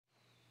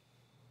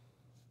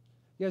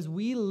Because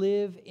we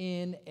live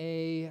in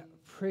a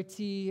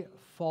pretty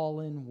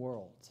fallen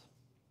world.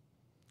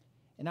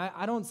 And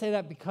I don't say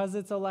that because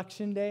it's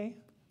election day,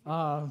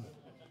 but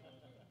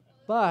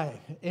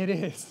it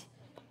is.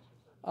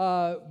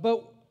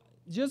 But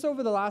just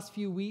over the last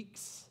few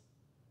weeks,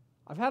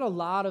 I've had a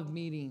lot of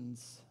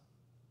meetings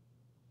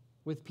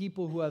with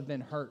people who have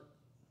been hurt.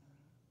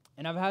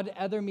 And I've had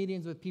other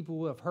meetings with people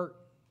who have hurt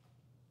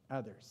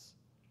others.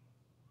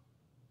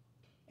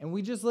 And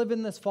we just live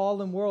in this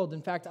fallen world.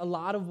 In fact, a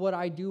lot of what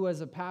I do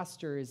as a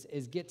pastor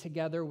is get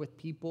together with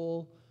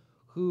people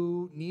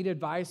who need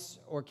advice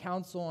or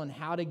counsel on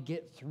how to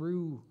get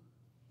through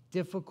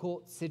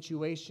difficult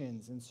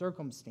situations and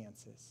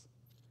circumstances.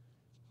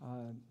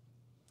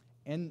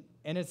 And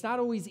it's not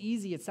always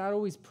easy. It's not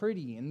always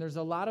pretty. And there's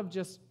a lot of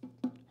just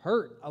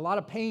hurt, a lot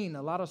of pain,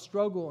 a lot of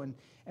struggle.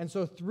 And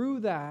so through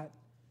that,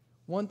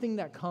 one thing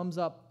that comes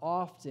up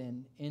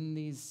often in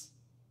these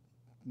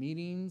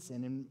meetings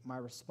and in my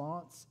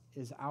response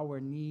is our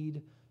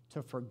need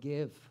to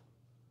forgive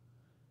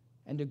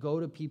and to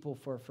go to people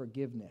for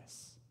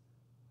forgiveness.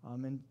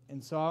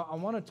 And so I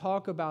want to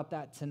talk about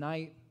that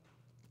tonight.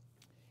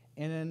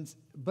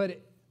 But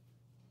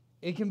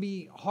it can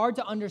be hard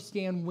to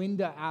understand when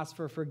to ask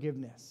for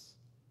forgiveness.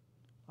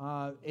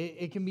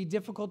 It can be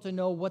difficult to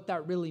know what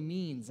that really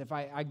means. If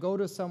I go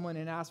to someone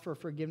and ask for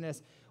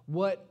forgiveness,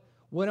 what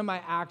am I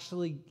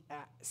actually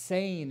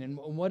saying, and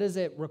what does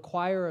it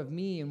require of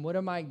me, and what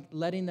am I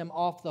letting them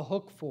off the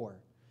hook for?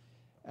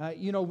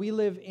 We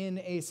live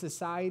in a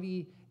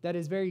society that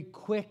is very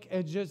quick,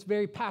 just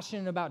very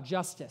passionate about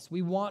justice.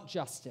 We want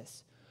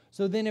justice.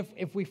 So then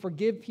if we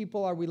forgive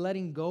people, are we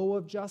letting go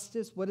of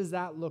justice? What does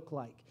that look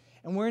like?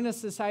 And we're in a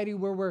society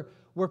where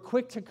we're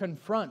quick to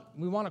confront.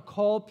 We want to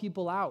call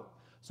people out.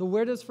 So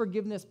where does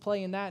forgiveness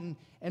play in that?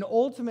 And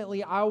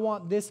ultimately, I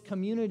want this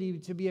community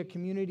to be a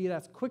community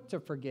that's quick to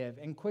forgive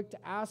and quick to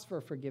ask for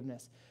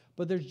forgiveness.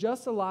 But there's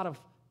just a lot of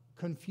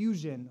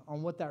confusion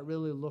on what that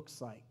really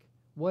looks like,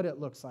 what it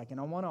looks like. And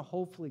I want to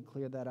hopefully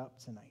clear that up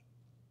tonight.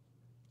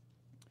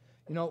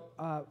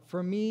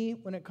 For me,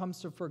 when it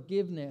comes to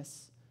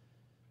forgiveness,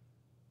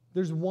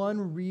 there's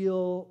one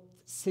real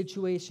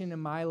situation in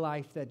my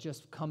life that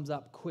just comes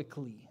up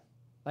quickly.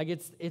 Like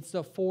it's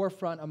the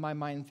forefront of my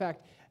mind. In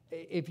fact,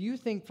 if you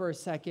think for a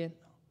second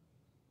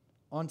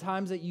on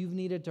times that you've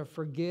needed to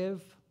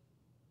forgive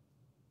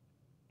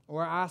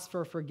or ask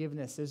for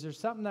forgiveness, is there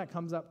something that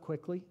comes up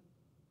quickly?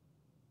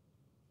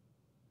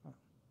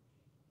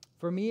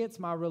 For me, it's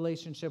my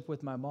relationship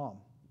with my mom.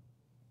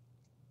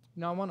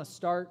 Now, I want to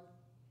start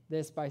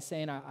this by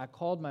saying I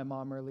called my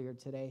mom earlier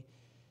today,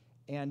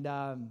 and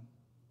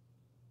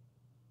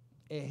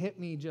it hit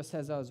me just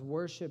as I was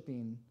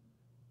worshiping.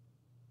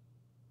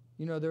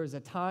 There was a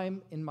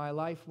time in my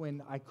life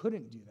when I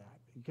couldn't do that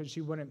because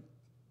she wouldn't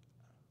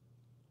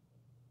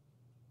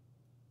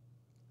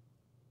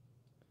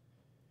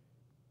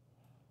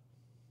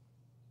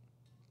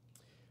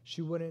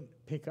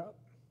pick up.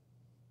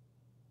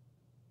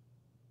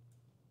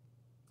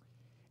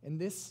 And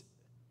this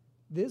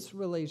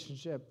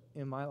relationship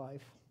in my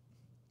life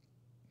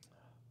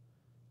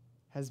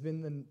has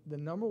been the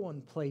number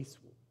one place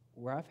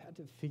where I've had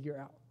to figure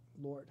out,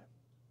 Lord,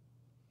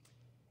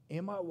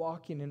 am I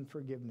walking in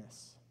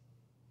forgiveness?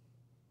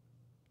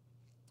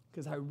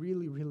 Because I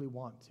really, really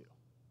want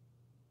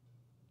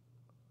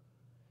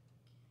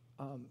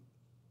to.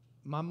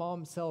 My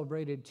mom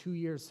celebrated 2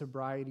 years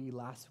sobriety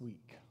last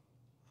week,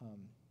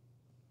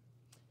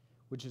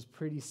 which is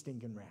pretty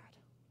stinking rad.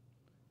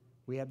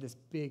 We had this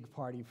big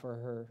party for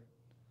her,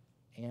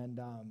 and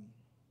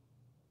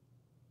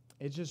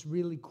it's just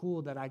really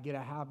cool that I get to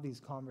have these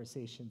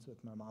conversations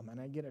with my mom, and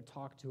I get to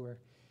talk to her,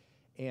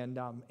 and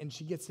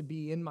she gets to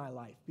be in my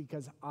life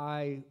because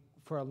I,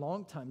 for a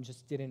long time,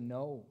 just didn't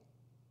know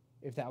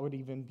if that would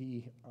even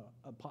be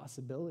a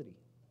possibility.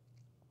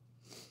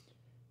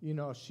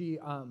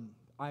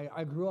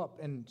 I grew up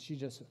and she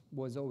just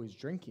was always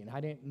drinking.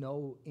 I didn't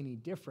know any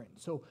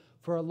different. So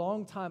for a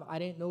long time, I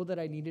didn't know that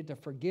I needed to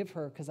forgive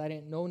her because I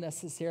didn't know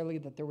necessarily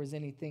that there was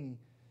anything.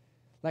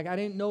 Like, I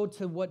didn't know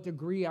to what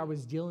degree I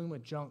was dealing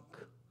with junk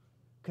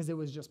because it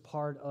was just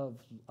part of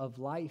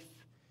life.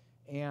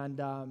 And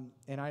I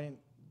didn't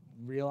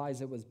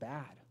realize it was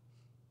bad.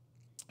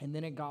 And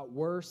then it got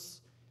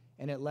worse,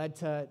 and it led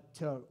to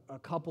a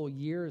couple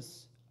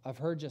years of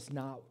her just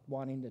not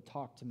wanting to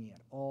talk to me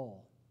at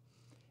all.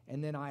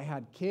 And then I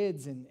had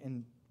kids,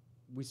 and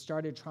we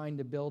started trying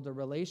to build a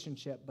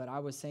relationship, but I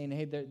was saying,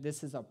 hey,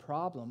 this is a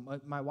problem.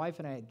 My wife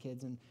and I had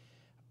kids, and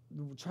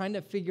trying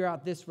to figure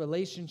out this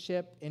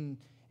relationship and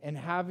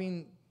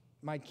having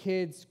my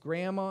kids'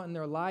 grandma in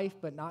their life,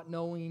 but not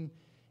knowing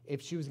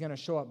if she was going to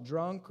show up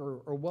drunk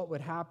or what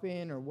would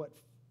happen or what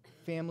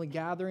family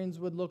gatherings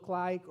would look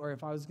like or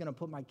if I was going to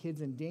put my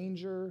kids in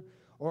danger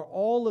or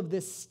all of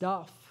this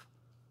stuff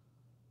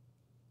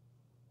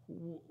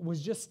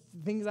was just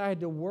things I had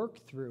to work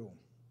through.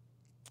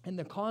 And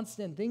the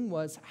constant thing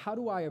was, how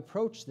do I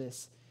approach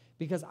this?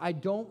 Because I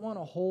don't want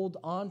to hold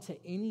on to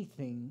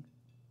anything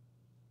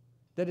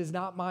that is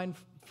not mine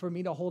for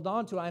me to hold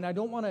on to. And I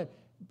don't want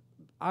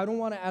I don't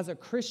want to, as a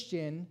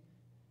Christian,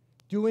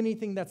 do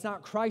anything that's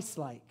not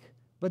Christ-like.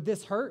 But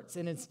this hurts,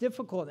 and it's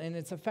difficult, and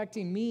it's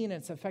affecting me, and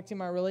it's affecting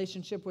my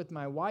relationship with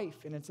my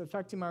wife, and it's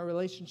affecting my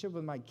relationship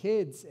with my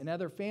kids and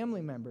other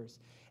family members.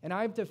 And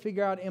I have to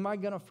figure out, am I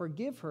going to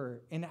forgive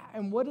her? And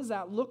what does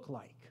that look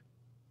like?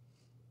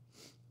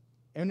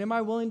 And am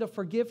I willing to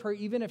forgive her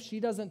even if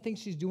she doesn't think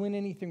she's doing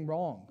anything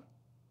wrong?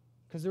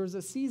 Because there was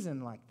a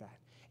season like that.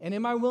 And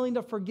am I willing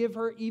to forgive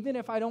her even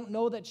if I don't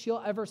know that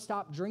she'll ever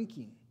stop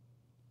drinking?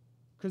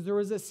 Because there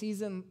was a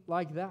season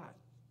like that.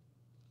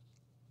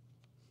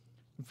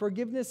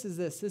 Forgiveness is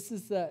this. This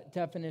is the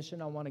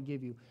definition I want to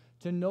give you.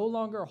 To no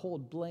longer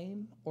hold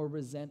blame or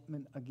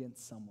resentment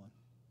against someone.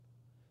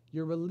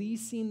 You're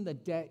releasing the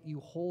debt you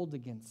hold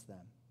against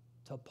them,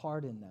 to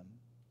pardon them.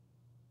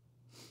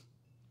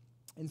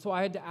 And so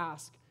I had to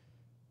ask,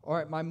 all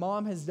right, my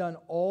mom has done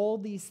all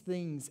these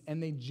things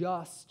and they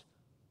just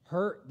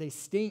hurt. They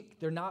stink.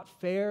 They're not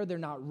fair. They're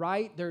not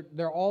right.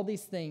 They're all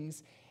these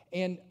things.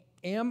 And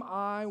am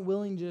I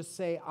willing to just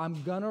say,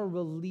 I'm going to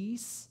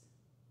release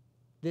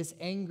this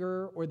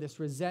anger or this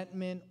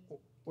resentment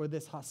or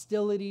this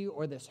hostility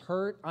or this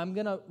hurt? I'm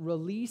going to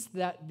release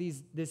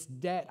this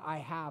debt I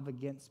have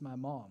against my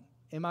mom.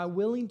 Am I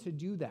willing to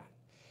do that?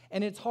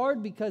 And it's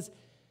hard because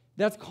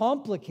that's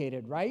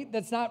complicated, right?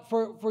 That's not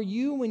for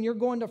you when you're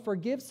going to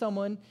forgive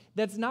someone,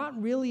 that's not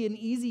really an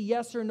easy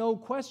yes or no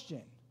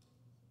question.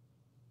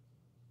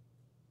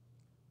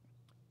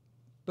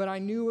 But I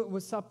knew it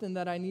was something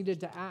that I needed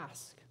to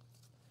ask.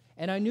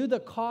 And I knew the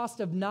cost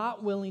of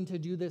not willing to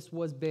do this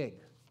was big.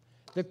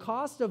 The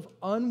cost of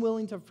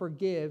unwilling to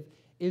forgive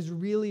is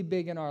really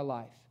big in our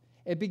life.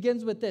 It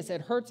begins with this.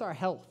 It hurts our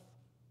health.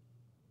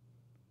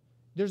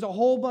 There's a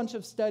whole bunch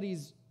of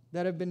studies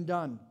that have been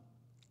done.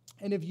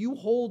 And if you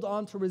hold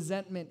on to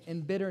resentment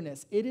and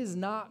bitterness, it is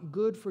not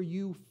good for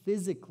you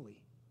physically.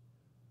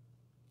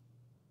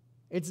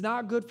 It's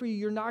not good for you.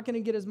 You're not going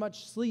to get as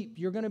much sleep.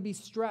 You're going to be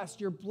stressed.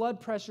 Your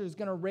blood pressure is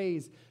going to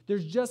raise.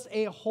 There's just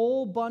a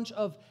whole bunch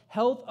of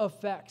health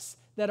effects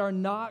that are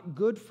not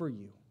good for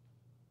you.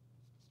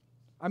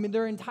 I mean,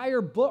 there are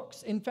entire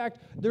books. In fact,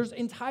 there's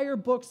entire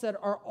books that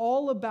are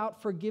all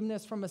about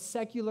forgiveness from a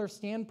secular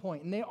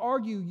standpoint. And they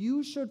argue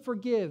you should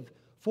forgive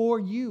for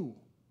you.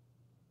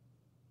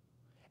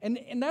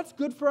 And that's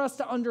good for us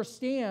to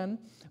understand,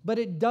 but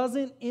it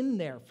doesn't end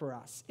there for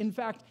us. In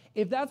fact,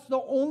 if that's the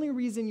only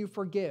reason you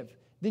forgive,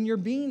 then you're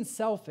being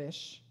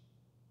selfish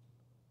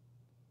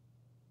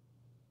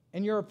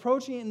and you're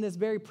approaching it in this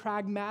very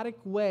pragmatic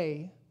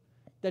way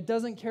that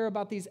doesn't care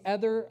about these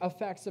other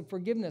effects of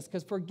forgiveness,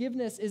 because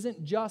forgiveness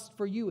isn't just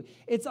for you.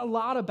 It's a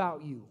lot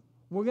about you.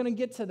 We're going to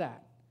get to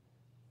that.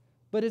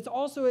 But it's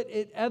also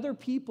other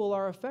people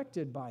are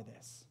affected by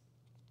this.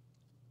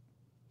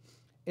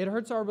 It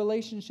hurts our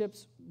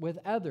relationships with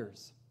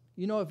others.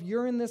 You know, if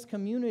you're in this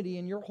community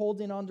and you're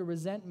holding on to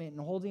resentment and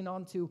holding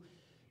on to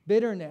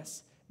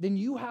bitterness, then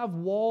you have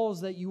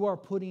walls that you are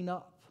putting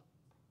up.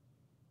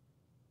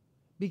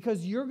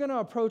 Because you're going to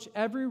approach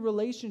every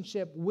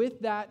relationship with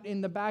that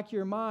in the back of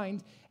your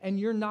mind, and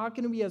you're not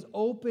going to be as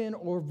open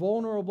or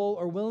vulnerable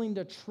or willing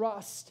to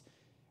trust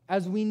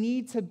as we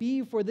need to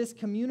be for this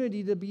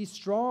community to be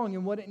strong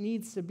in what it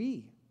needs to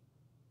be.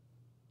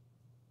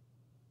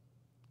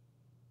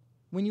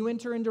 When you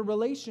enter into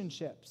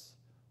relationships,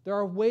 there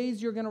are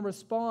ways you're going to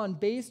respond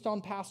based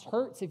on past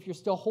hurts if you're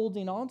still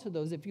holding on to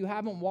those, if you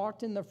haven't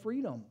walked in the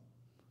freedom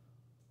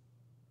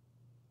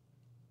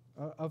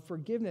of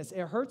forgiveness.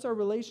 It hurts our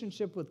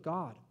relationship with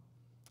God.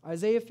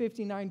 Isaiah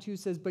 59:2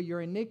 says, "But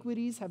your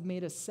iniquities have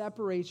made a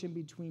separation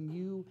between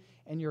you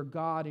and your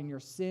God, and your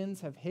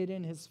sins have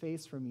hidden his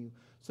face from you,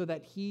 so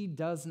that he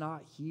does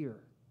not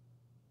hear."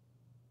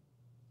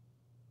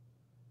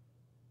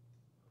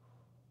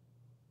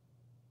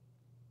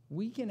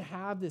 We can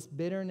have this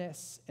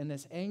bitterness and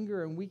this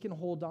anger, and we can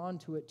hold on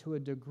to it to a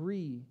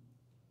degree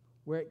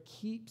where it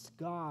keeps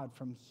God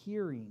from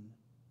hearing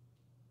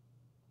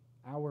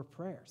our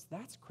prayers.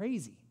 That's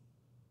crazy.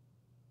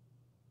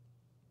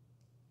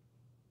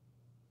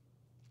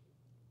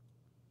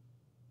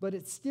 But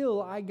it's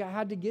still, I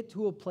had to get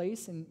to a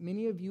place, and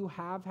many of you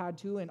have had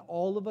to, and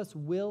all of us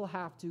will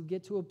have to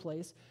get to a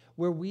place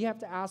where we have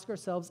to ask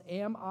ourselves,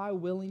 am I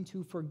willing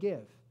to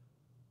forgive?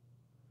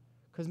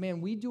 Because,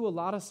 man, we do a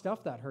lot of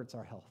stuff that hurts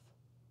our health.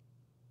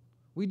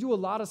 We do a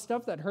lot of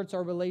stuff that hurts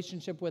our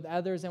relationship with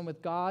others and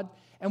with God,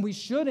 and we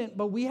shouldn't,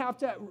 but we have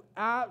to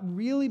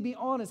really be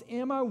honest.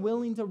 Am I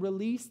willing to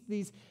release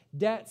these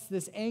debts,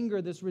 this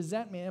anger, this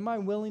resentment? Am I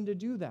willing to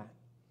do that?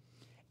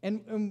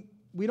 And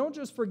we don't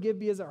just forgive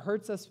because it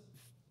hurts us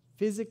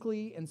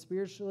physically and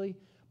spiritually,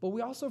 but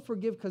we also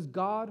forgive because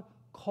God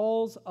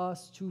calls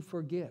us to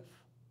forgive.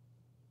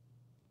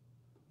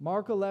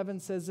 Mark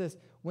 11 says this,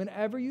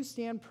 "Whenever you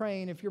stand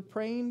praying, if you're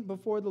praying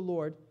before the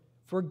Lord,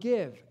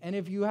 forgive. And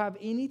if you have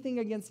anything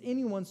against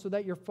anyone, so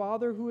that your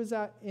Father who is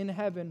in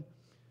heaven,"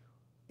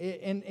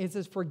 and it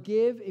says,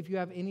 "Forgive if you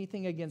have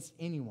anything against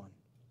anyone,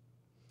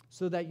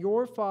 so that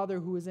your Father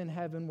who is in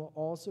heaven will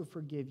also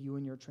forgive you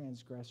in your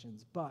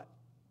transgressions. But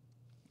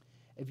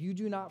If you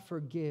do not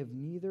forgive,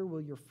 neither will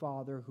your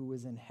Father who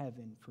is in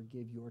heaven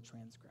forgive your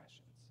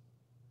transgressions.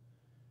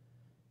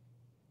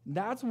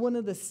 That's one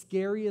of the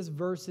scariest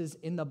verses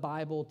in the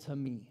Bible to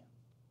me.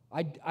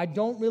 I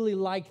don't really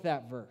like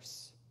that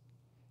verse.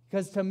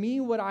 Because to me,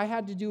 what I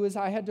had to do is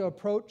I had to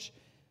approach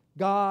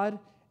God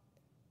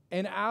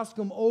and ask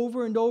him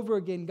over and over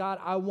again, God,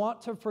 I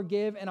want to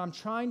forgive and I'm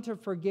trying to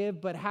forgive,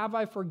 but have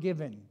I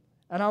forgiven?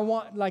 And I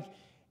want,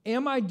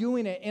 am I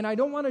doing it? And I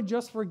don't want to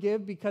just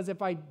forgive because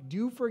if I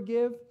do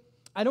forgive,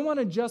 I don't want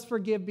to just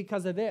forgive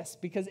because of this,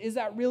 because is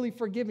that really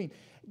forgiving?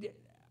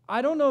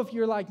 I don't know if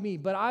you're like me,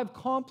 but I've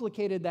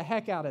complicated the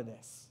heck out of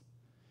this.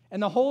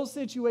 And the whole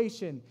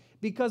situation,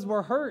 because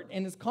we're hurt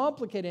and it's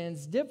complicated and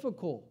it's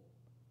difficult.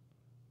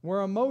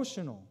 We're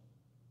emotional.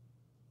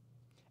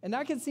 And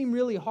that can seem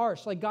really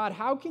harsh. Like, God,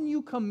 how can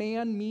you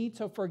command me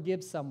to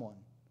forgive someone?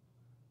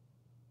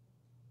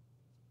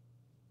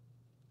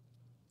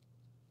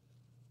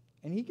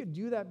 And he could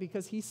do that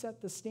because he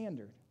set the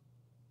standard.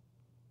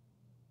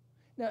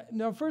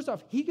 Now, first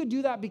off, he could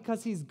do that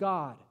because he's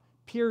God,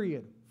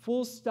 period,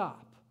 full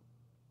stop.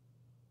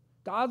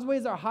 God's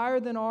ways are higher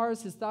than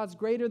ours, his thoughts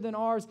greater than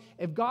ours.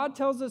 If God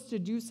tells us to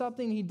do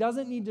something, he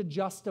doesn't need to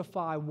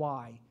justify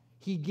why.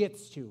 He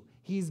gets to.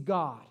 He's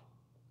God.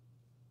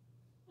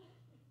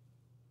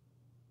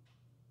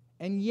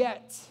 And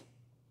yet,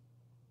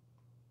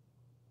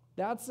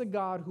 that's the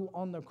God who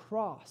on the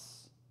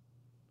cross,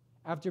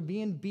 after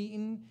being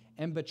beaten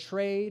and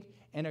betrayed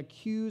and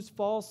accused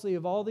falsely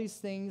of all these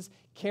things,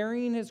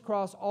 carrying his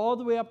cross all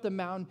the way up the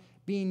mountain,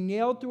 being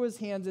nailed through his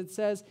hands, it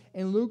says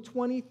in Luke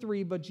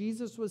 23, but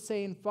Jesus was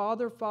saying,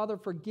 Father, Father,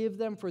 forgive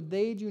them, for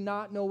they do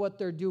not know what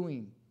they're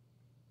doing.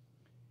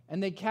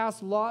 And they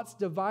cast lots,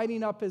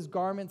 dividing up his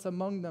garments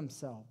among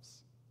themselves.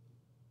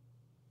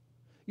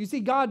 You see,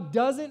 God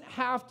doesn't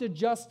have to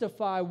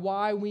justify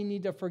why we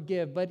need to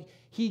forgive, but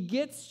he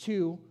gets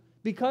to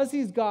because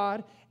he's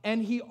God,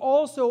 and he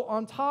also,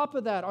 on top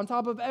of that, on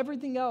top of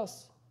everything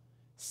else,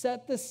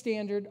 set the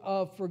standard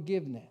of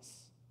forgiveness.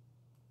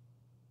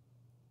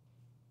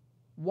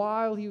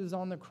 While he was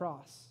on the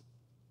cross,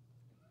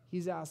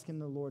 he's asking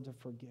the Lord to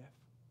forgive.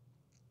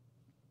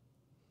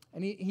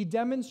 And he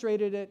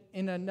demonstrated it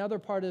in another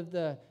part of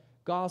the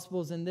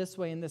Gospels in this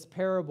way, in this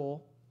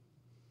parable.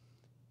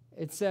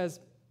 It says,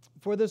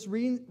 for this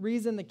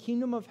reason, the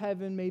kingdom of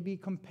heaven may be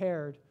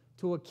compared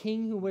to a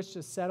king who wished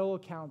to settle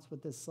accounts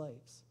with his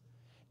slaves.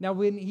 Now,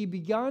 when he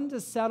began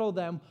to settle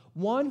them,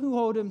 one who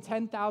owed him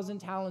 10,000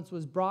 talents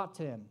was brought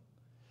to him.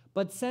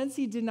 But since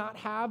he did not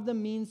have the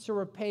means to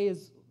repay,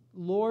 his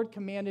Lord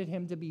commanded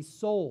him to be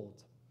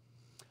sold,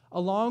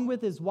 along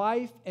with his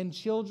wife and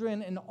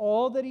children and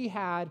all that he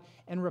had,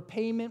 and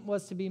repayment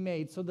was to be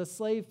made. So the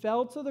slave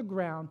fell to the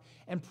ground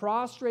and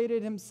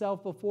prostrated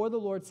himself before the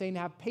Lord, saying,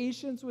 have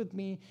patience with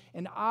me,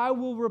 and I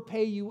will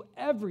repay you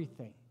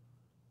everything.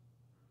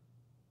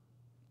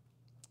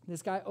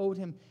 This guy owed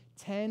him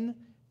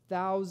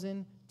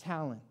 10,000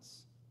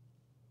 talents.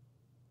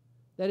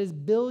 That is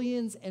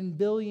billions and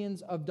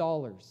billions of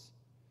dollars.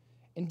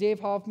 In Dave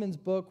Hoffman's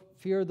book,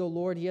 Fear of the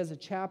Lord, he has a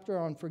chapter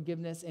on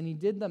forgiveness, and he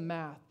did the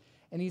math.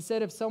 And he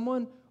said if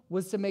someone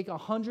was to make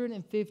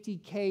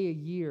 $150K a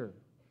year,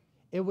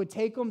 it would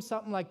take them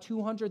something like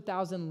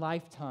 200,000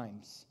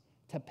 lifetimes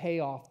to pay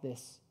off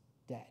this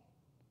debt.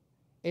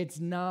 It's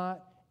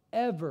not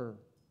ever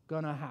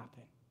going to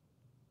happen.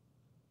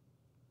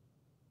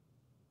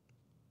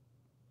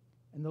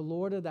 And the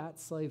Lord of that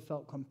slave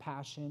felt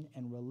compassion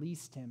and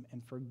released him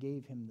and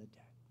forgave him the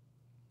debt.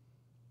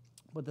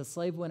 But the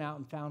slave went out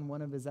and found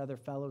one of his other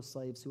fellow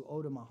slaves who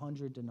owed him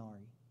 100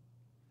 denarii.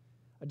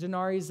 A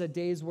denarii is a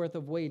day's worth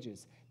of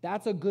wages.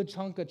 That's a good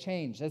chunk of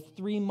change. That's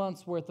 3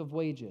 months' worth of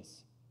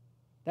wages.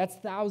 That's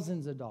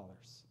thousands of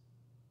dollars.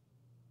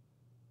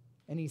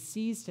 And he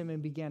seized him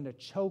and began to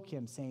choke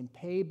him, saying,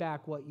 pay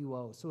back what you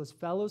owe. So his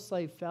fellow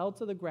slave fell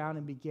to the ground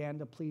and began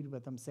to plead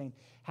with him, saying,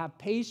 have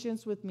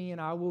patience with me and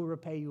I will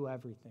repay you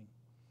everything.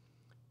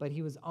 But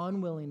he was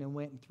unwilling and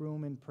went and threw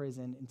him in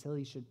prison until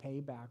he should pay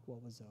back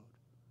what was owed.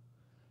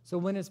 So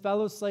when his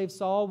fellow slaves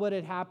saw what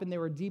had happened, they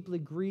were deeply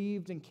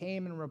grieved and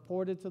came and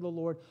reported to the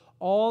Lord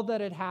all that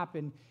had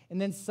happened.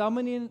 And then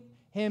summoning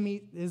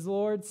him, his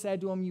Lord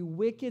said to him, you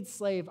wicked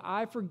slave,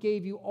 I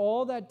forgave you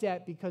all that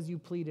debt because you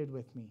pleaded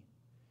with me.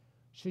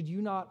 Should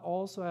you not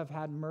also have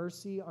had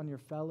mercy on your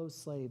fellow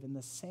slave in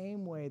the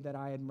same way that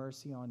I had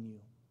mercy on you?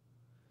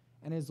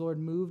 And his Lord,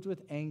 moved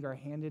with anger,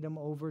 handed him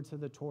over to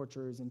the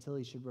torturers until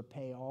he should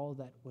repay all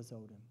that was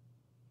owed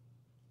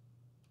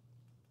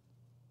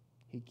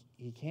him.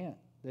 He can't.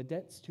 The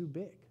debt's too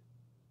big.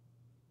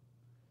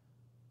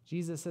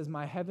 Jesus says,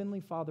 my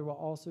heavenly Father will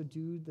also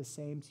do the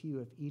same to you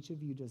if each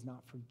of you does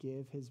not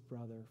forgive his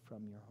brother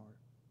from your heart.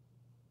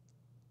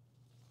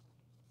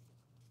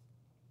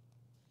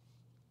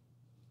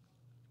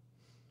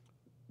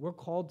 We're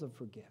called to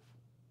forgive.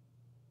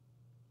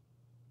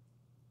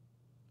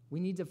 We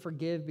need to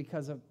forgive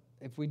because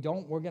if we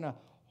don't, we're going to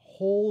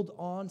hold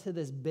on to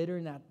this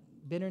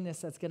bitterness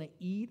that's going to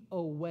eat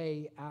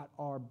away at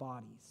our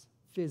bodies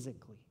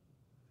physically.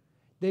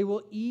 They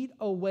will eat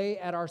away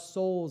at our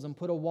souls and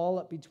put a wall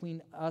up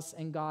between us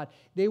and God.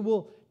 They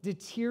will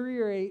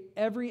deteriorate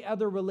every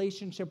other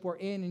relationship we're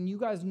in, and you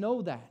guys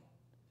know that.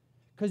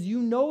 Because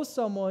you know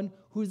someone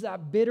who's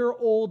that bitter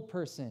old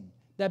person,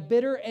 that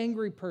bitter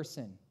angry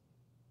person.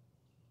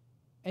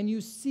 And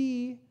you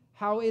see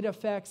how it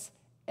affects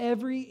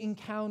every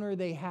encounter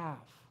they have.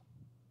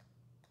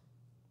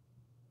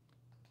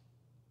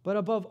 But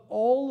above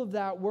all of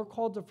that, we're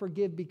called to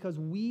forgive because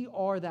we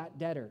are that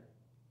debtor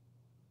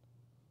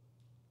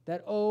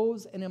that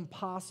owes an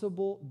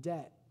impossible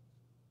debt.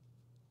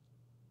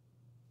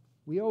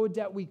 We owe a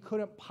debt we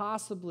couldn't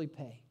possibly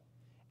pay.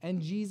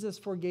 And Jesus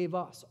forgave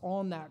us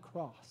on that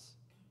cross.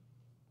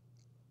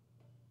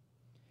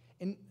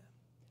 And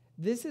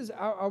this is,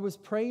 I was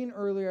praying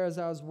earlier as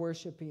I was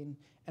worshiping,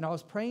 and I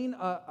was praying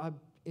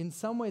in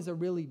some ways a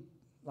really,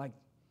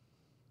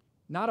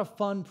 not a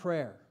fun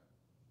prayer.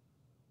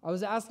 I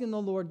was asking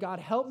the Lord, God,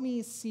 help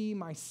me see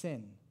my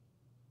sin.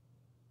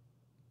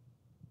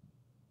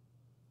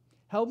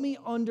 Help me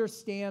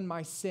understand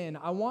my sin.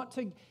 I want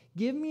to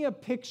give me a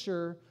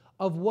picture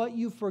of what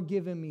you've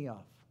forgiven me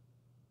of.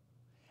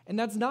 And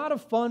that's not a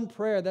fun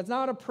prayer. That's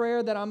not a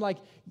prayer that I'm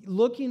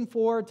looking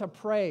forward to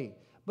pray.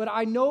 But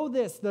I know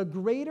this, the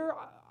greater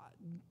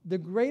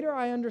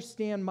I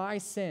understand my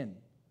sin,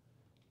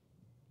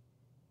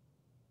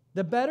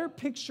 the better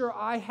picture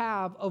I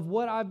have of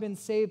what I've been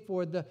saved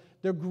for, the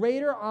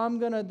greater I'm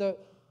going to,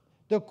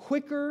 the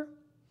quicker,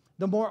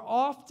 the more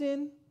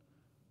often,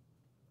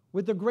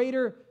 with the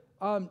greater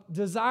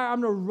desire,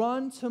 I'm going to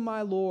run to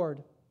my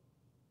Lord,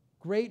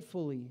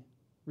 gratefully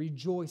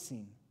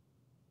rejoicing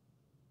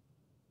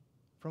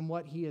from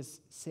what He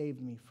has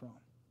saved me from.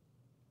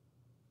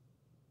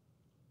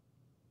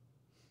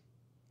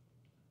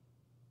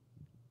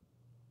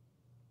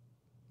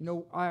 You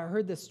know, I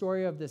heard the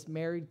story of this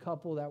married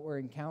couple that were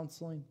in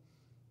counseling.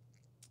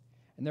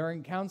 And they were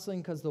in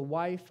counseling because the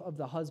wife of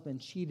the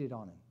husband cheated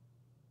on him.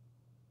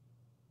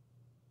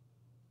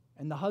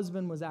 And the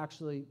husband was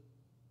actually,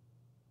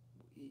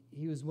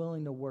 he was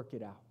willing to work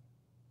it out.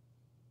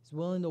 He's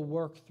willing to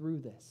work through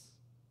this.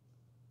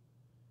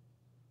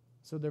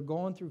 So they're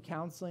going through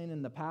counseling,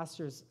 and the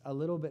pastor's a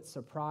little bit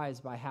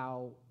surprised by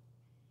how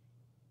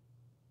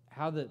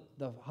the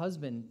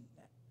husband,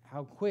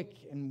 how quick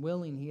and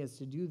willing he is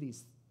to do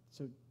these,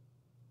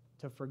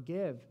 to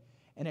forgive.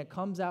 And it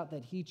comes out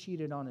that he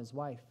cheated on his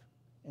wife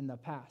in the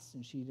past,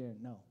 and she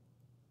didn't know.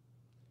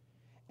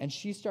 And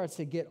she starts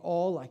to get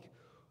all like,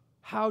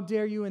 how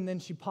dare you? And then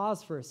she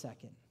paused for a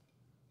second.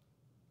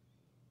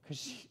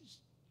 Because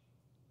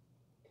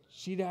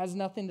she has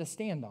nothing to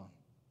stand on.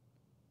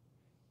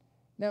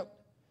 Now,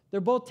 they're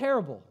both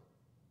terrible.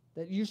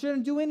 That you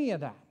shouldn't do any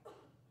of that.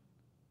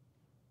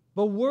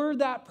 But we're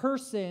that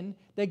person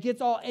that gets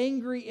all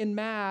angry and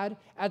mad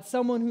at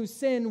someone who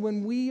sinned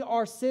when we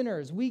are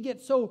sinners. We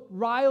get so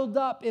riled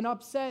up and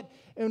upset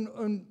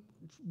and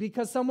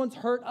because someone's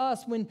hurt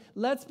us, when,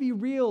 let's be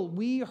real,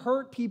 we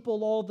hurt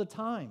people all the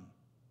time.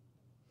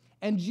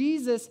 And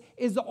Jesus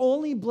is the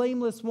only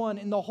blameless one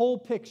in the whole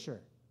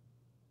picture.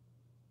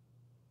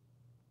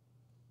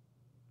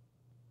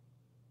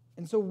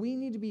 And so we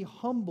need to be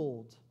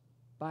humbled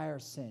by our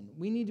sin.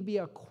 We need to be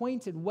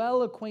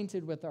well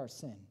acquainted with our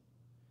sin.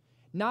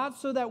 Not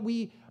so that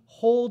we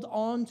hold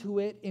on to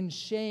it in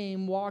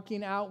shame,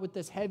 walking out with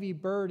this heavy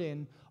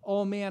burden.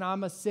 Oh man,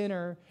 I'm a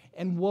sinner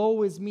and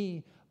woe is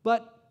me.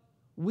 But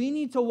we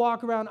need to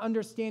walk around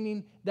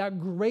understanding that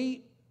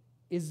great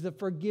is the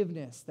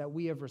forgiveness that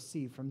we have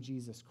received from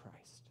Jesus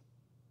Christ.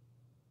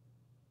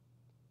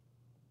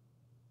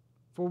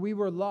 For we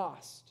were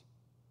lost.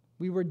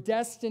 We were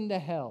destined to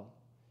hell.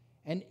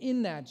 And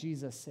in that,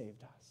 Jesus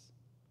saved us.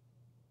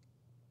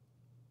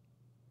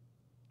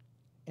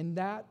 And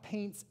that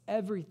paints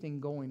everything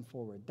going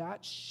forward.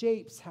 That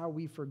shapes how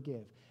we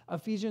forgive.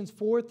 Ephesians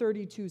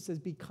 4:32 says,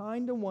 be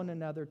kind to one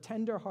another,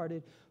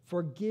 tenderhearted,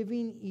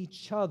 forgiving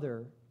each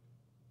other,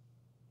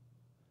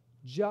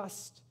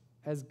 just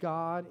as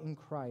God in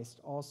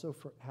Christ also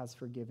has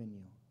forgiven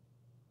you.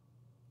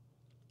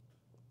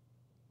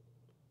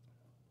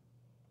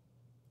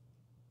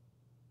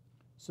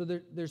 So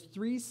there's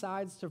three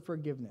sides to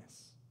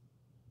forgiveness.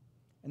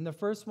 And the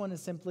first one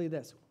is simply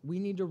this. We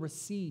need to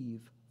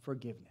receive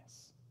forgiveness.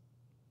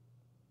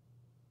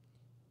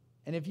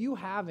 And if you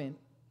haven't,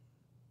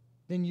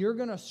 then you're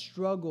going to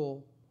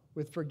struggle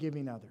with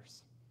forgiving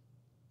others.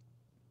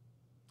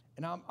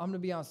 And I'm going to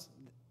be honest,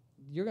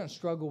 you're going to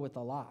struggle with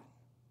a lot.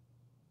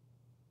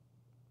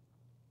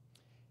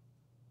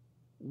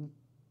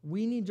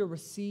 We need to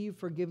receive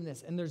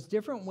forgiveness. And there's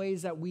different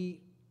ways that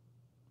we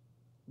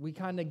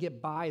kind of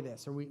get by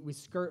this, or we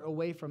skirt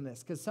away from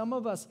this. Because some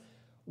of us,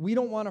 we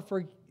don't want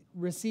to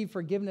receive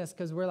forgiveness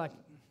because we're like,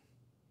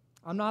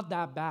 I'm not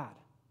that bad.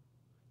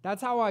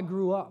 That's how I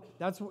grew up.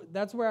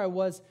 That's where I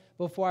was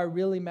before I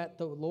really met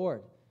the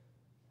Lord.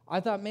 I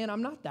thought, man,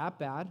 I'm not that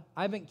bad.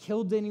 I haven't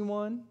killed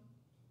anyone,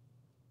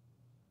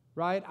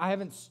 right? I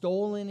haven't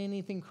stolen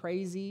anything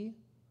crazy,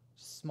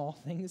 just small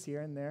things here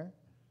and there,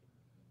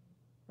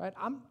 right?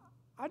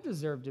 I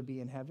deserve to be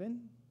in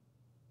heaven.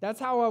 That's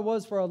how I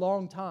was for a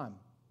long time.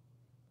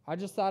 I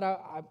just thought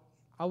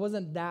I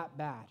wasn't that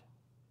bad.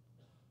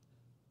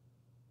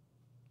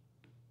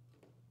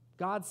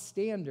 God's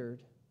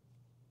standard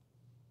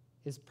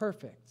is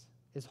perfect,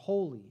 is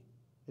holy,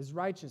 is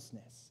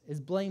righteousness,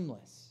 is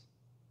blameless.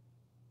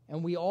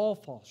 And we all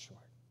fall short.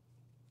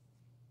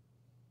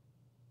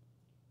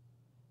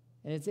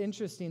 And it's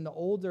interesting, the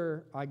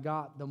older I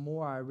got, the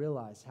more I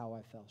realized how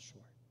I fell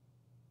short.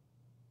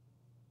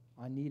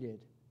 I needed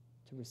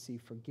to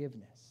receive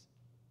forgiveness.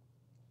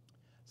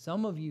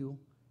 Some of you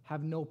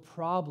have no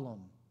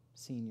problem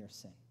seeing your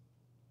sin.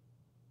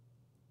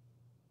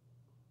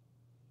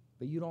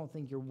 But you don't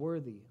think you're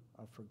worthy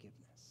of forgiveness.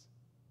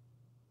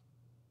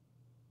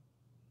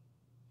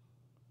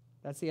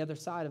 That's the other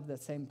side of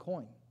that same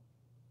coin.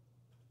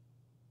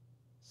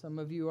 Some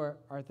of you are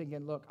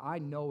thinking, look, I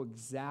know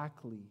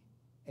exactly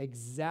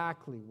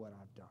what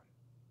I've done.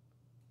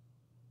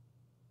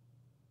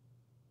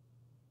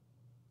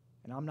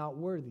 And I'm not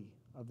worthy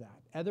of that.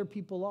 Other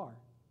people are.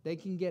 They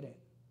can get it.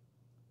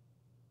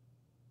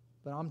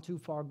 But I'm too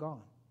far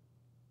gone.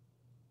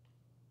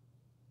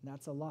 And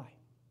that's a lie.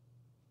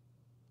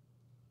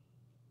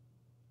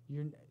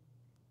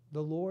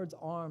 The Lord's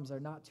arms are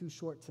not too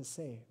short to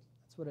save.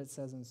 That's what it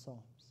says in Psalms.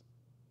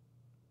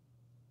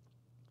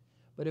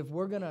 But if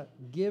we're going to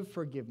give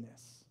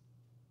forgiveness,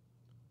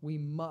 we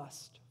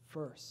must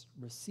first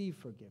receive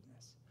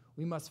forgiveness.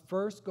 We must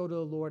first go to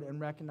the Lord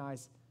and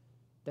recognize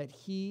that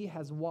He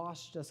has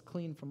washed us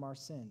clean from our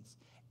sins.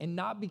 And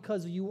not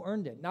because you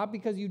earned it, not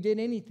because you did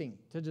anything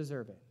to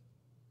deserve it,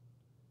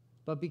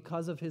 but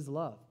because of His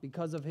love,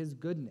 because of His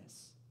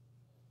goodness,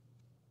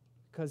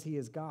 because He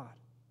is God.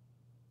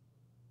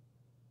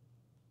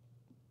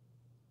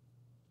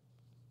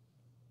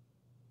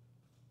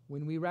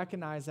 When we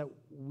recognize that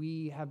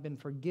we have been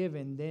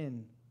forgiven,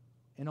 then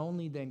and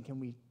only then can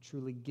we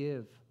truly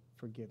give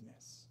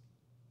forgiveness.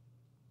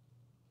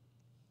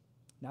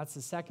 That's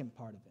the second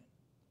part of it.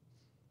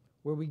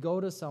 Where we go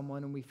to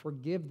someone and we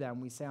forgive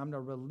them, we say, I'm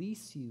going to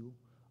release you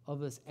of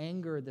this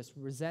anger, this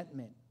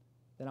resentment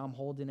that I'm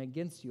holding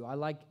against you. I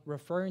like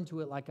referring to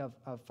it like a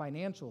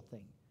financial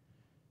thing,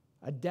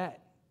 a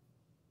debt.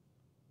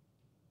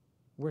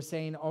 We're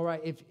saying, all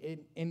right,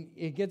 and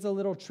it gets a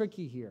little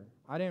tricky here.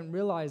 I didn't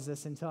realize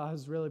this until I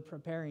was really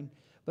preparing.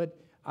 But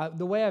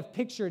the way I've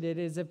pictured it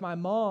is if my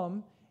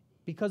mom,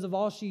 because of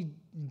all she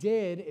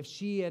did, if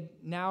she had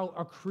now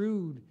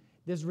accrued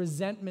this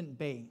resentment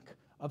bank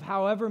of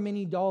however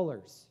many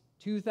dollars,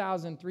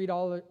 $2,000,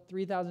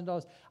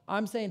 $3,000,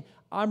 I'm saying,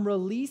 I'm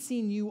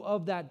releasing you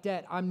of that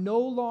debt. I'm no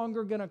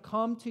longer going to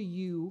come to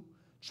you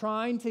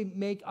trying to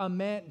make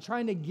amends,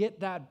 trying to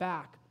get that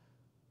back.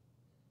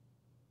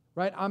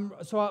 Right?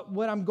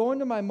 When I'm going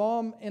to my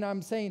mom and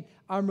I'm saying,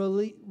 I'm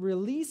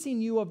releasing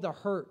you of the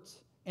hurt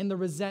and the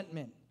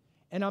resentment.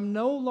 And I'm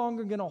no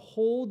longer going to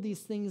hold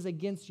these things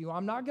against you.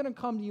 I'm not going to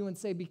come to you and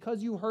say,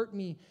 because you hurt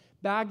me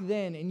back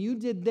then and you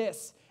did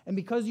this, and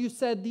because you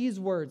said these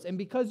words, and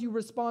because you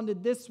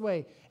responded this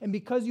way, and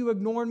because you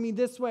ignored me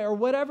this way, or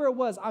whatever it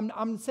was,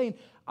 I'm saying,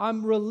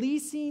 I'm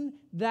releasing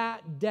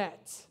that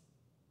debt.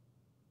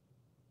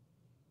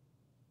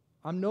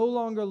 I'm no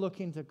longer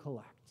looking to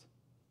collect.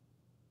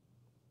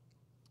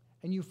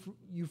 And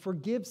you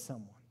forgive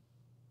someone.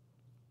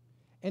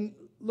 And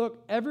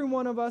look, every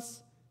one of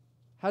us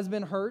has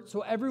been hurt,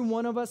 so every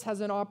one of us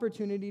has an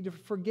opportunity to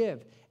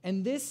forgive.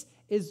 And this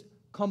is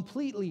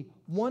completely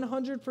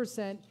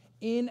 100%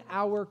 in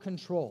our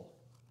control.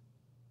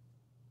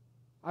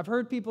 I've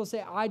heard people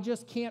say, I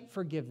just can't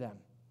forgive them.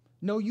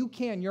 No, you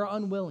can. You're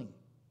unwilling.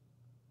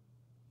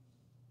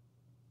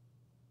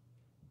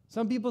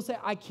 Some people say,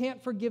 I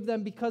can't forgive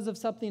them because of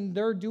something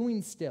they're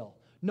doing still.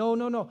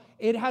 No.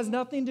 It has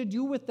nothing to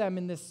do with them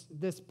in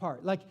this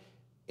part. Like,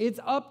 it's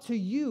up to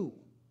you.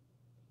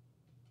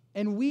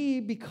 And we,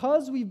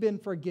 because we've been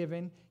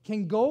forgiven,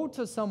 can go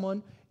to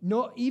someone,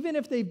 even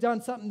if they've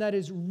done something that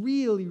is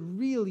really,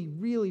 really,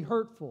 really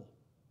hurtful.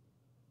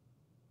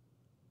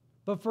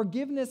 But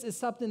forgiveness is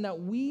something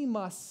that we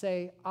must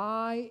say,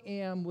 I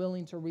am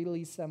willing to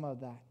release some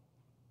of that.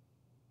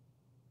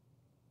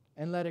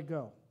 And let it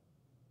go.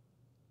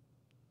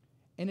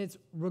 And it's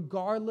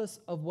regardless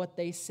of what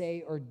they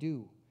say or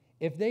do.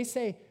 If they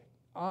say,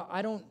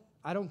 I don't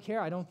care,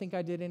 I don't think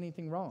I did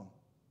anything wrong.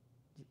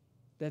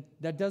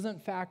 That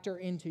doesn't factor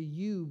into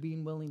you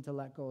being willing to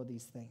let go of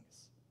these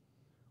things.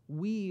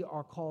 We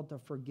are called to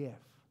forgive.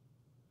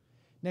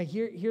 Now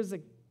here's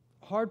the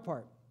hard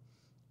part.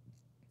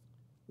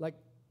 Like,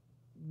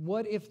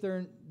 what if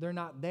they're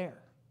not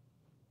there?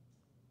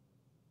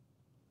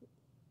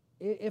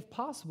 If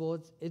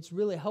possible, it's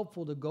really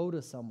helpful to go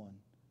to someone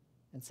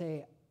and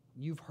say,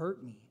 you've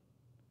hurt me,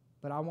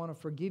 but I want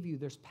to forgive you.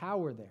 There's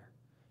power there.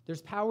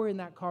 There's power in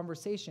that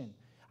conversation.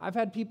 I've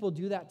had people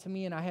do that to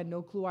me, and I had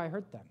no clue I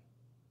hurt them.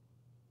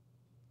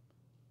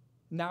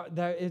 Now,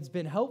 it's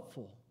been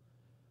helpful.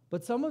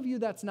 But some of you,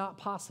 that's not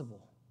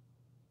possible.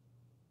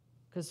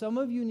 Because some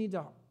of you need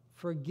to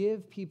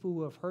forgive people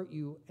who have hurt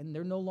you, and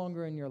they're no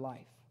longer in your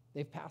life.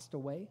 They've passed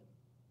away.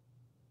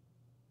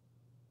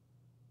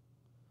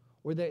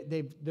 or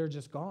they're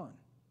just gone.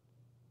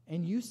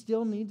 And you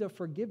still need to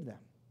forgive them.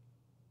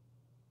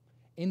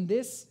 In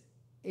this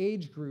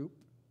age group,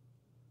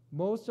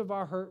 most of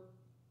our hurt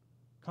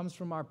comes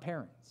from our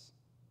parents.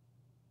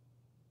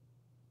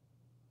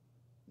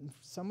 And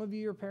some of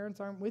you, your parents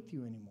aren't with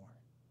you anymore.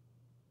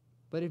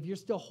 But if you're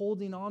still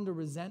holding on to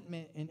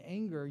resentment and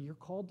anger, you're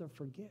called to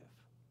forgive.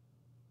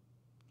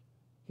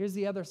 Here's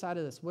the other side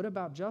of this. What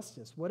about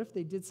justice? What if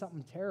they did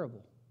something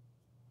terrible?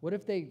 What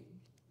if they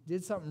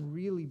did something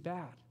really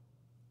bad?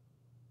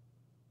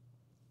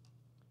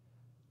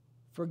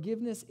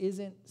 Forgiveness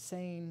isn't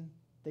saying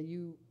that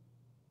you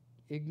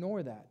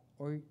ignore that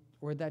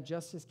or that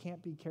justice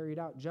can't be carried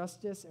out.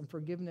 Justice and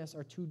forgiveness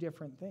are two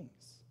different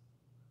things.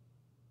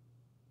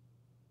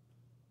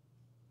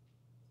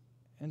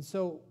 And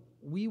so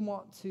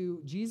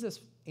Jesus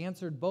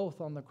answered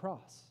both on the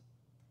cross.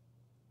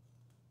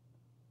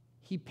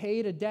 He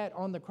paid a debt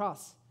on the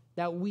cross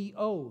that we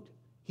owed.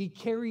 He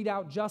carried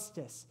out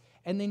justice.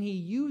 And then he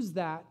used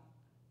that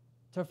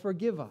to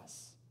forgive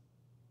us.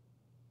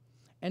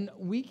 And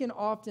we can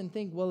often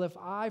think, well, if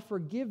I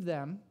forgive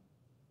them,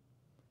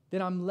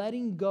 then I'm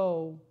letting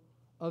go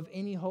of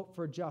any hope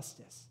for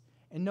justice.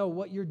 And no,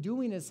 what you're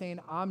doing is saying,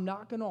 I'm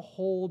not going to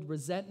hold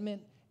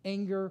resentment,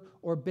 anger,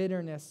 or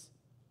bitterness.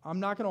 I'm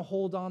not going to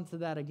hold on to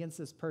that against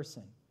this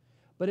person.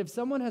 But if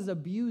someone has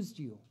abused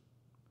you,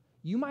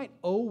 you might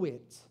owe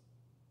it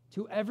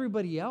to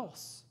everybody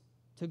else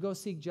to go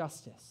seek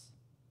justice.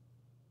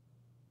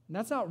 And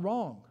that's not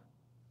wrong.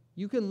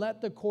 You can let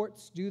the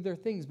courts do their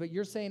things, but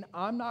you're saying,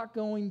 I'm not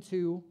going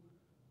to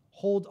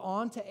hold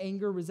on to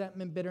anger,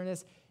 resentment,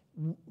 bitterness,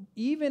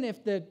 even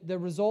if the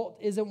result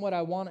isn't what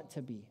I want it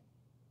to be.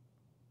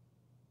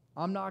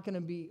 I'm not going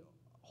to be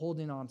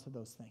holding on to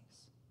those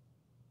things.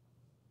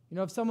 You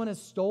know, if someone has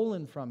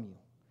stolen from you,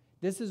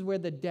 this is where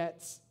the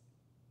debts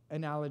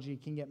analogy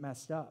can get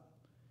messed up.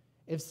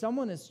 If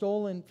someone has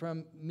stolen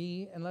from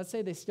me, and let's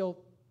say they steal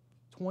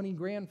 20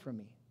 grand from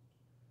me,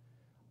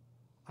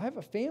 I have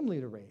a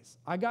family to raise.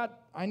 I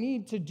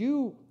need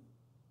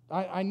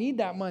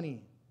that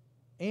money.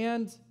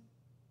 And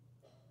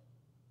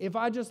if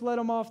I just let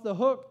him off the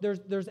hook,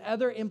 there's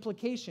other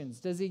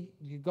implications. Does he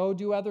go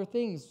do other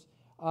things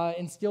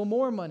and steal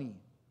more money?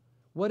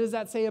 What does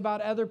that say about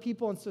other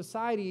people in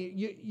society?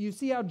 You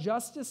see how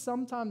justice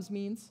sometimes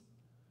means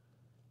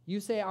you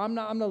say, I'm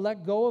going to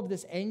let go of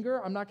this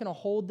anger. I'm not going to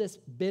hold this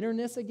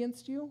bitterness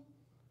against you.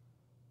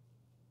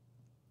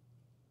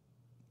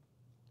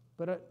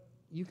 But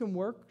you can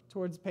work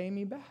towards paying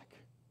me back.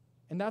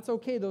 And that's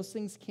okay. Those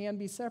things can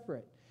be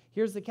separate.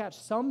 Here's the catch.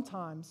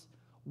 Sometimes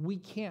we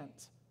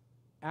can't,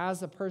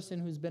 as a person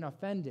who's been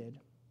offended,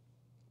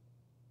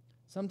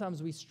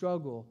 sometimes we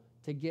struggle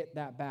to get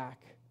that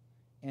back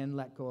and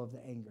let go of the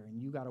anger.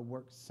 And you got to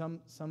work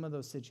some of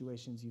those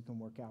situations you can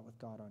work out with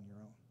God on your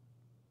own.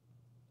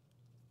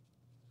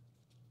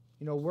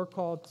 You know, we're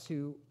called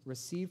to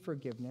receive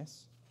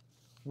forgiveness.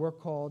 We're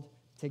called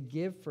to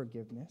give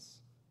forgiveness.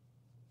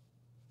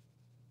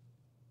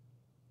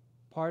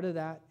 Part of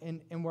that,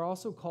 and we're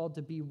also called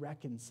to be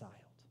reconciled.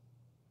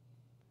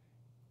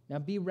 Now,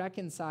 be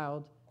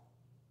reconciled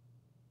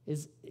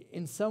is,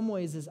 in some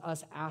ways, is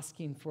us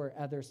asking for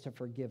others to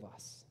forgive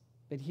us.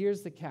 But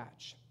here's the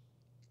catch.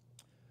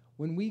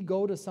 When we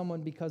go to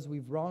someone because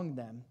we've wronged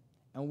them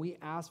and we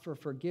ask for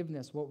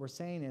forgiveness, what we're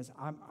saying is,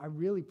 I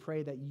really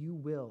pray that you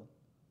will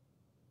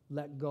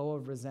let go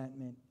of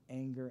resentment,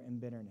 anger, and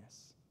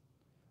bitterness.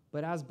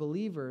 But as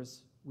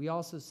believers, we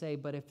also say,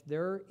 but if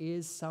there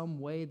is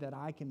some way that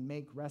I can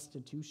make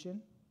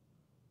restitution,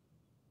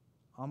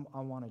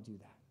 I want to do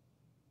that.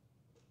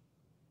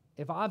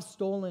 If I've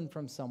stolen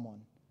from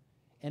someone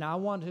and I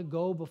want to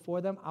go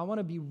before them, I want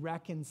to be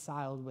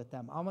reconciled with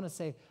them. I want to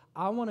say,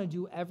 I want to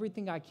do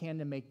everything I can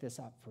to make this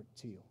up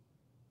to you.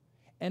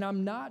 And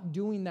I'm not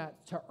doing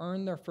that to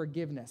earn their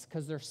forgiveness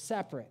because they're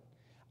separate.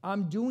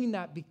 I'm doing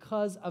that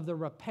because of the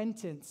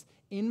repentance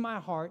in my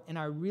heart, and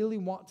I really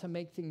want to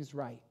make things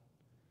right.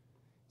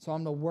 So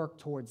I'm going to work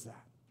towards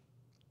that.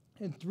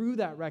 And through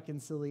that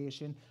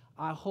reconciliation,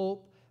 I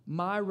hope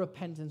my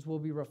repentance will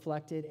be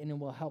reflected, and it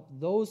will help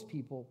those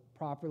people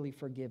properly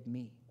forgive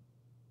me.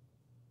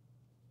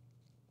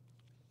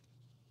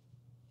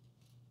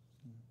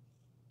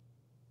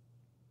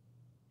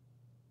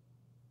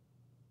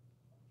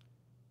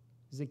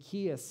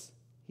 Zacchaeus,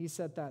 he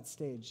set that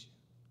stage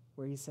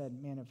where he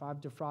said, man, if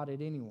I've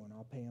defrauded anyone,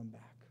 I'll pay him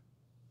back.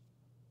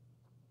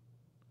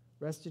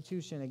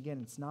 Restitution, again,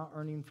 it's not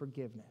earning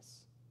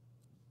forgiveness.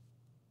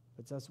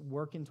 It's us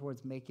working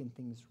towards making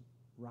things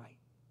right.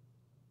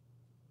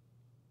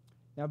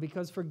 Now,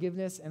 because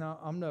forgiveness, and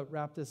I'm going to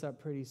wrap this up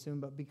pretty soon,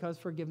 but because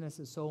forgiveness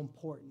is so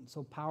important,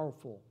 so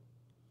powerful,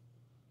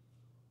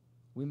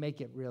 we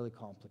make it really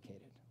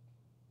complicated.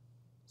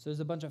 So there's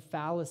a bunch of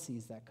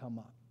fallacies that come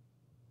up.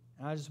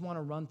 And I just want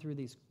to run through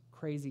these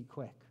crazy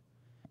quick.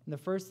 And the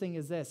first thing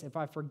is this: if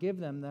I forgive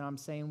them, then I'm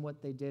saying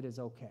what they did is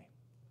okay.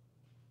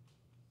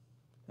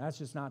 That's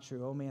just not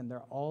true. Oh man,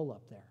 they're all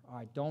up there. All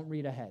right, don't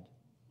read ahead.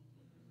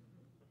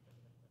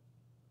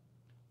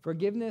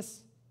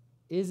 Forgiveness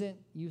isn't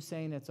you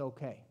saying it's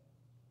okay.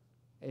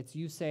 It's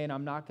you saying,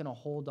 I'm not going to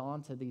hold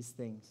on to these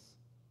things.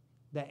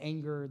 The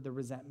anger, the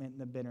resentment,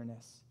 and the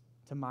bitterness.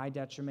 To my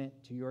detriment,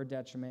 to your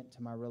detriment,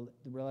 to my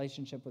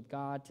relationship with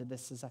God, to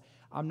this society.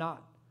 I'm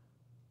not.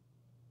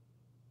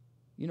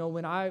 You know,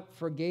 when I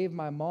forgave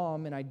my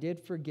mom, and I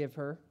did forgive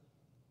her,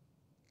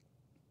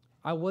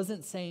 I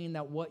wasn't saying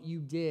that what you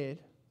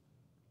did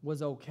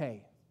was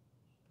okay.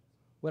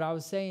 What I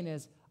was saying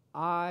is,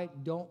 I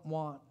don't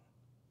want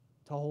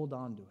to hold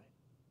on to it.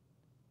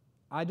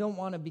 I don't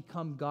want to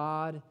become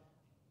God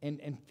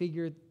and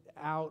figure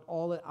out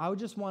all it. I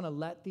just want to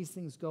let these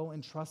things go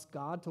and trust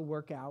God to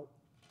work out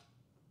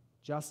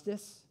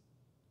justice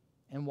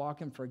and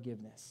walk in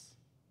forgiveness.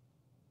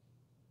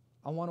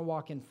 I want to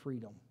walk in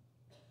freedom.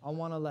 I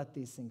want to let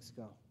these things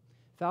go.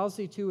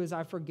 Fallacy 2 is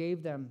I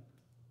forgave them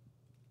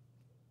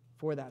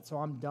for that, so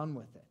I'm done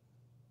with it.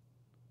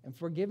 And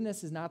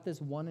forgiveness is not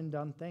this one and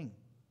done thing.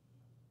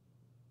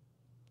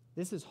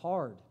 This is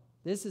hard.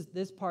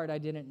 This part I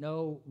didn't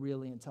know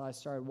really until I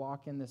started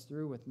walking this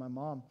through with my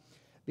mom,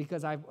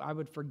 because I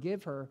would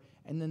forgive her,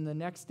 and then the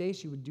next day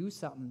she would do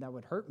something that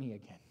would hurt me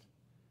again.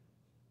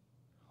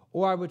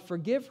 Or I would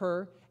forgive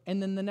her,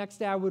 and then the next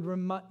day I would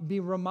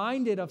be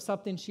reminded of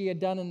something she had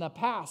done in the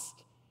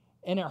past,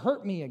 and it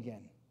hurt me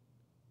again.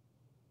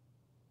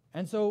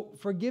 And so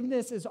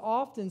forgiveness is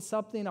often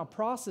something, a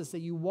process that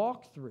you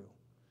walk through.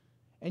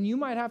 And you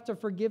might have to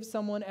forgive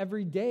someone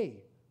every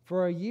day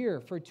for a year,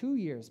 for 2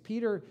 years.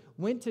 Peter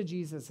went to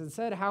Jesus and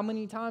said, how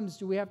many times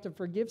do we have to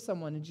forgive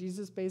someone? And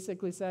Jesus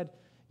basically said,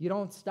 you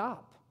don't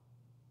stop.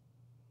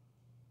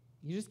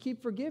 You just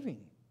keep forgiving.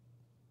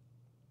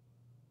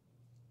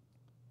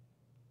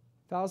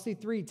 Fallacy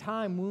 3,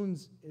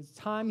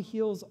 time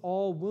heals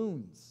all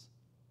wounds.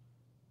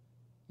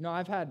 You know,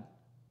 I've had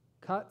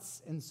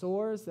cuts and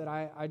sores that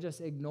I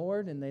just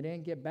ignored, and they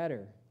didn't get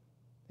better.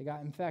 They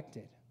got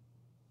infected.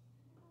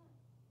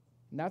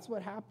 And that's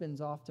what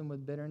happens often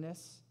with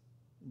bitterness,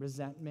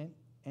 resentment,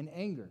 and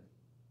anger.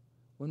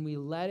 When we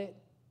let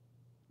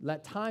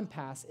time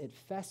pass, it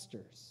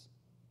festers.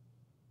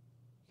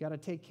 You got to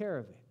take care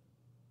of it.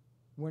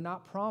 We're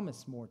not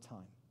promised more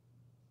time.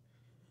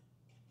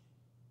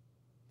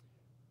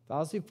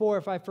 Fallacy 4,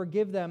 if I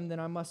forgive them, then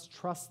I must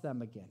trust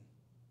them again.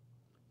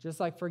 Just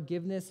like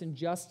forgiveness and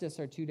justice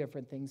are two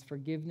different things,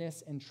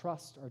 forgiveness and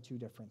trust are two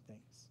different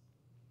things.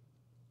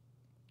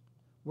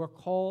 We're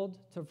called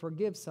to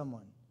forgive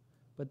someone,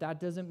 but that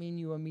doesn't mean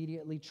you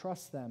immediately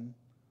trust them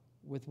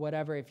with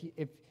whatever.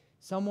 If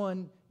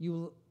someone,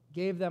 you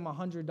gave them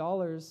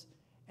 $100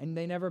 and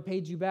they never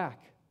paid you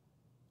back,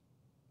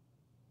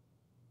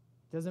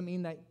 doesn't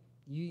mean that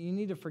you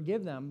need to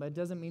forgive them, but it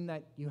doesn't mean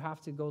that you have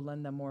to go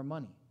lend them more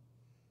money.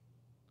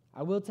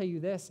 I will tell you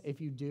this,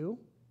 if you do,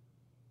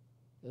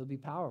 it'll be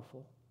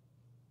powerful.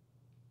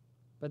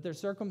 But there's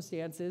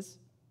circumstances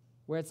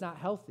where it's not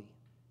healthy,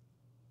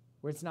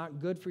 where it's not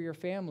good for your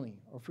family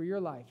or for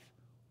your life.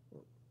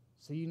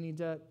 So you need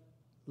to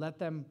let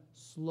them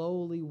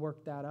slowly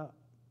work that up,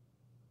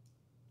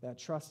 that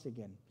trust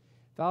again.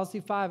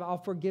 Fallacy 5, I'll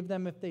forgive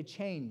them if they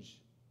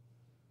change.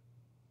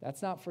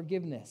 That's not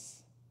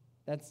forgiveness.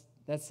 That's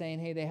saying,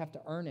 hey, they have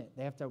to earn it.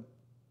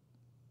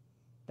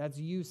 That's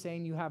you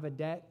saying you have a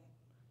debt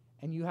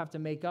and you have to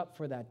make up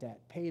for that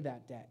debt, pay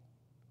that debt.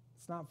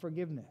 It's not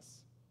forgiveness.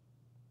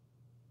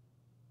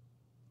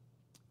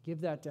 Give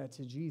that debt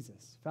to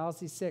Jesus.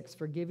 Fallacy 6,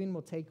 forgiving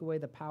will take away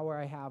the power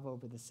I have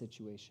over the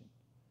situation.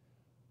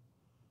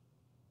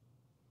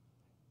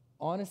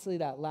 Honestly,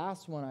 that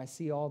last one I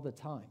see all the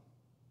time.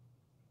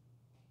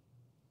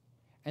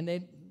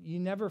 And you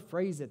never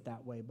phrase it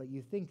that way, but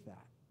you think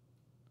that.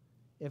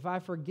 If I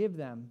forgive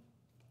them,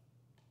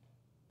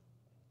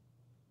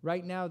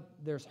 right now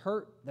there's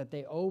hurt that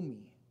they owe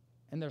me.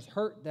 And there's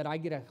hurt that I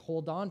get to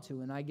hold on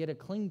to and I get to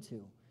cling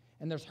to.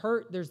 And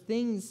there's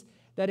things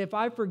that if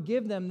I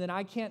forgive them, then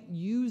I can't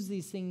use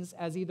these things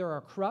as either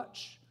a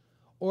crutch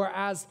or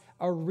as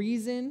a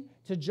reason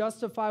to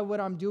justify what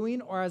I'm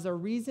doing or as a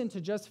reason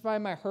to justify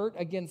my hurt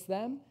against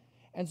them.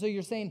 And so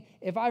you're saying,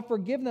 if I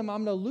forgive them,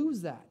 I'm going to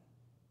lose that.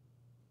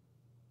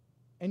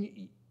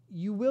 And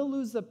you will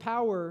lose the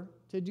power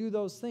to do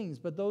those things,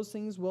 but those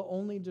things will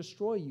only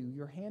destroy you.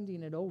 You're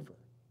handing it over.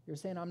 You're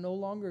saying, I'm no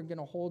longer going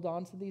to hold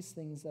on to these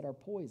things that are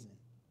poison.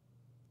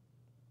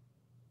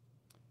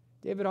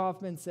 David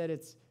Hoffman said,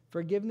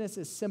 forgiveness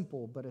is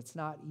simple, but it's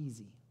not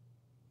easy.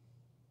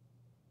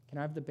 Can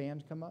I have the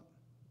band come up?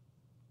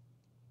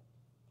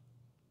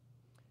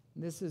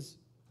 And this is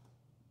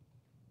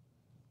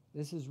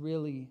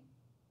really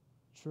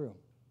true.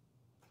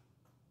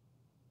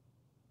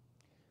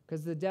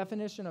 Because the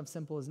definition of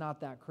simple is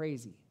not that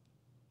crazy.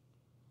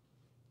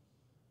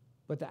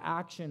 But the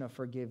action of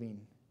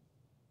forgiving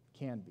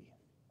can be.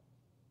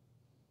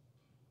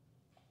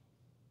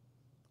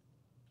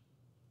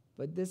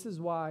 But this is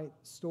why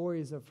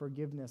stories of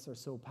forgiveness are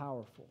so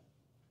powerful.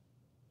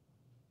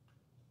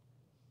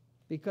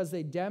 Because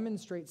they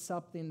demonstrate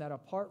something that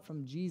apart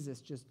from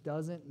Jesus just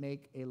doesn't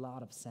make a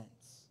lot of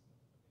sense.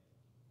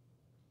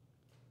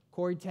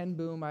 Corrie ten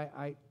Boom,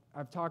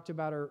 I've talked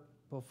about her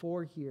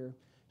before here.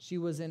 She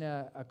was in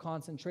a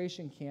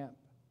concentration camp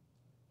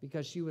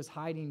because she was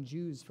hiding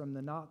Jews from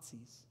the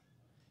Nazis.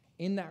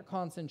 In that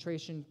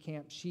concentration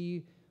camp,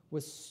 she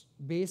was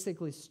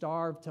basically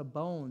starved to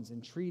bones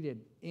and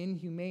treated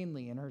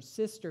inhumanely. And her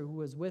sister, who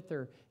was with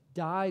her,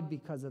 died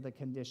because of the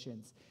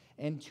conditions.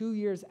 And 2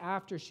 years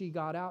after she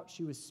got out,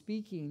 she was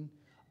speaking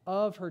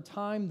of her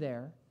time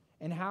there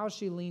and how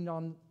she leaned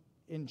on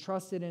and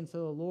trusted into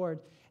the Lord.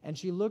 And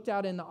she looked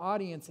out in the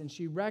audience and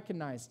she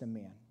recognized a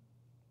man.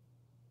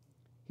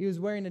 He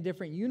was wearing a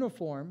different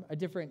uniform, a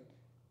different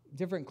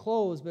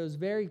clothes, but it was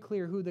very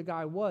clear who the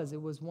guy was.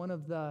 It was one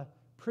of the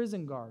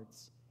prison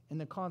guards in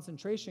the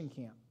concentration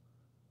camp,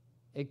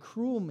 a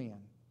cruel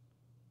man.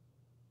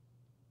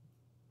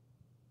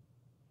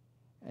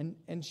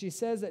 And she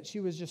says that she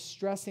was just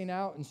stressing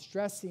out and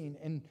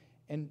stressing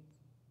and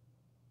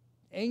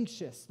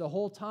anxious the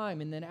whole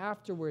time. And then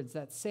afterwards,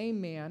 that same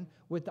man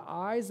with the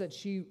eyes that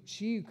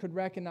she could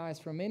recognize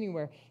from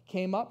anywhere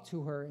came up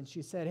to her and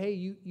she said, "Hey,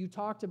 you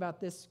talked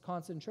about this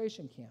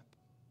concentration camp.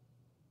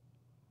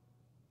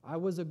 I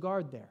was a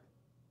guard there.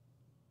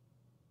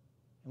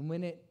 And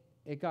when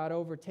it got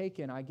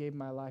overtaken, I gave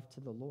my life to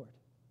the Lord."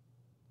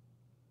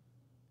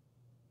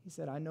 He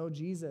said, "I know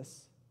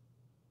Jesus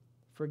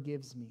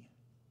forgives me,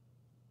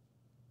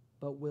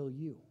 but will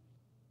you?"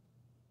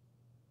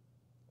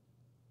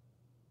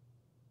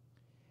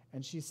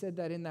 And she said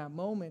that in that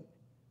moment,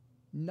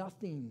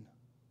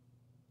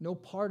 no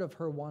part of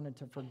her wanted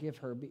to forgive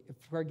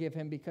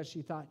him, because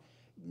she thought,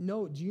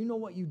 "No, do you know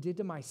what you did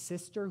to my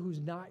sister who's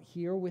not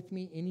here with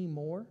me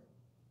anymore?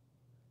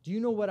 Do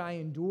you know what I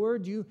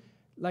endured? You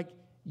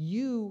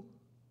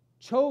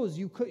chose,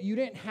 you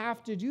didn't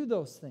have to do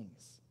those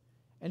things."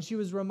 And she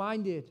was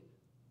reminded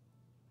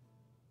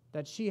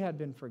that she had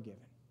been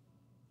forgiven.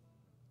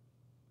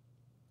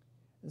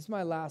 This is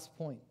my last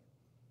point.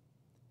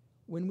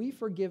 When we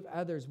forgive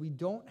others, we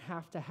don't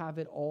have to have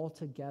it all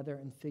together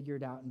and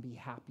figured out and be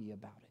happy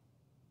about it.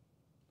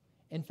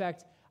 In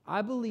fact,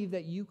 I believe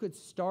that you could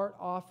start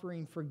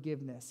offering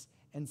forgiveness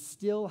and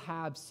still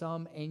have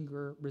some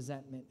anger,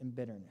 resentment, and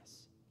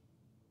bitterness.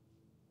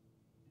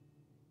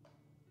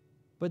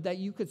 But that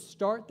you could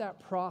start that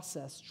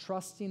process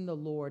trusting the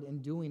Lord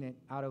and doing it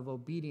out of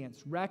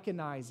obedience,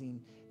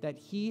 recognizing that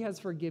He has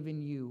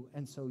forgiven you,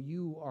 and so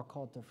you are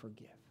called to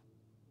forgive.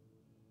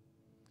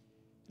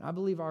 And I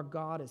believe our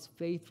God is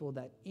faithful,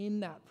 that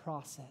in that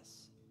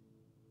process,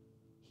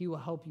 He will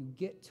help you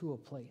get to a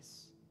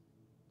place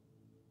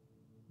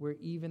where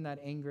even that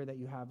anger that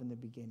you have in the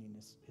beginning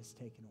is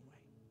taken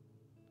away.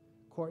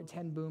 Corrie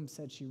ten Boom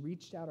said she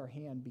reached out her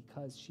hand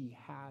because she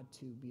had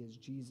to, because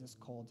Jesus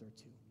called her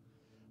to.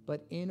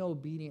 But in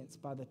obedience,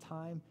 by the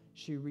time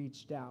she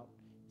reached out,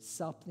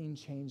 something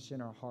changed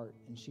in her heart,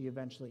 and she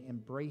eventually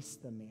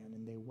embraced the man,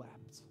 and they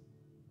wept.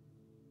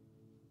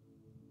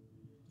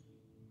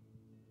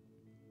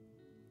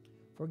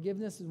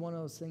 Forgiveness is one of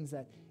those things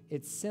that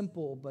it's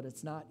simple, but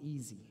it's not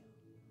easy.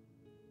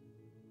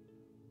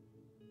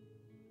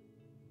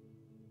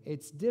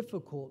 It's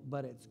difficult,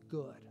 but it's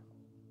good.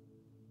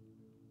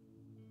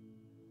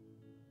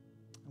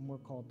 And we're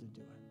called to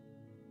do it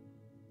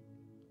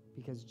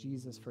because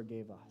Jesus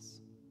forgave us.